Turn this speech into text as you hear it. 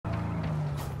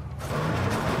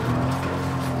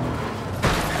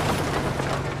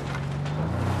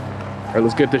Alright,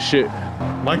 let's get this shit.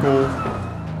 Michael.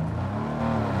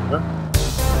 Huh?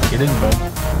 Get in, bro.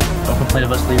 Don't complain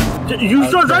of us leaving. You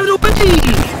start driving away!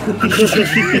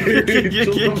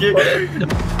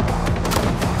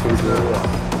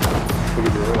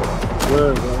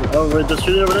 Oh, wait, just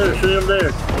shoot it over there, shoot it over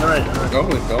there. Alright.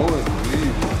 Going.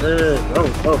 Yeah.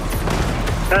 Oh.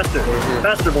 Faster,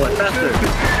 faster, boy, faster.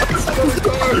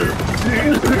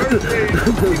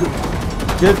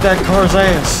 Get that car's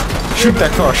ass. Shoot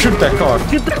that car, shoot that car.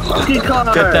 Get that fucking car!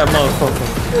 Get that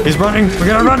motherfucker. He's running, we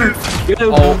gotta run him.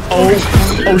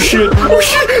 Oh shit.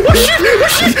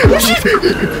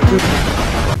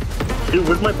 Dude,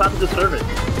 where's my passenger service?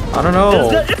 I don't know.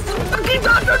 It's fucking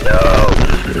Dr. No!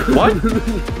 What?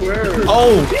 Where?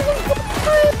 Oh!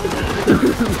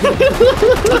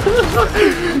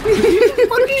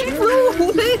 Fucking flew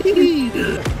away!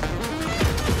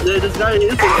 Yeah, this guy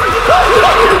is.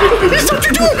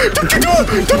 Dr. Doom!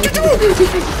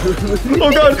 Oh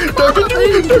god, Dr.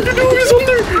 Doom! Dr. Doom is up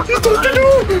there! He's Dr.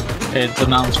 Doom! It's the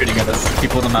mountain shooting at us.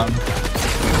 People in the mountain.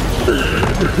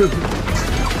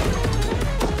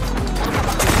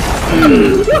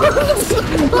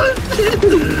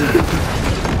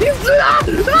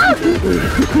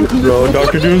 Bro,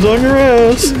 Dr. Doom's on your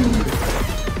ass!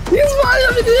 He's right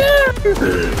up in here!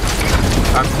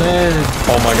 I'm dead.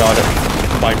 Oh my god,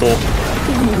 Michael.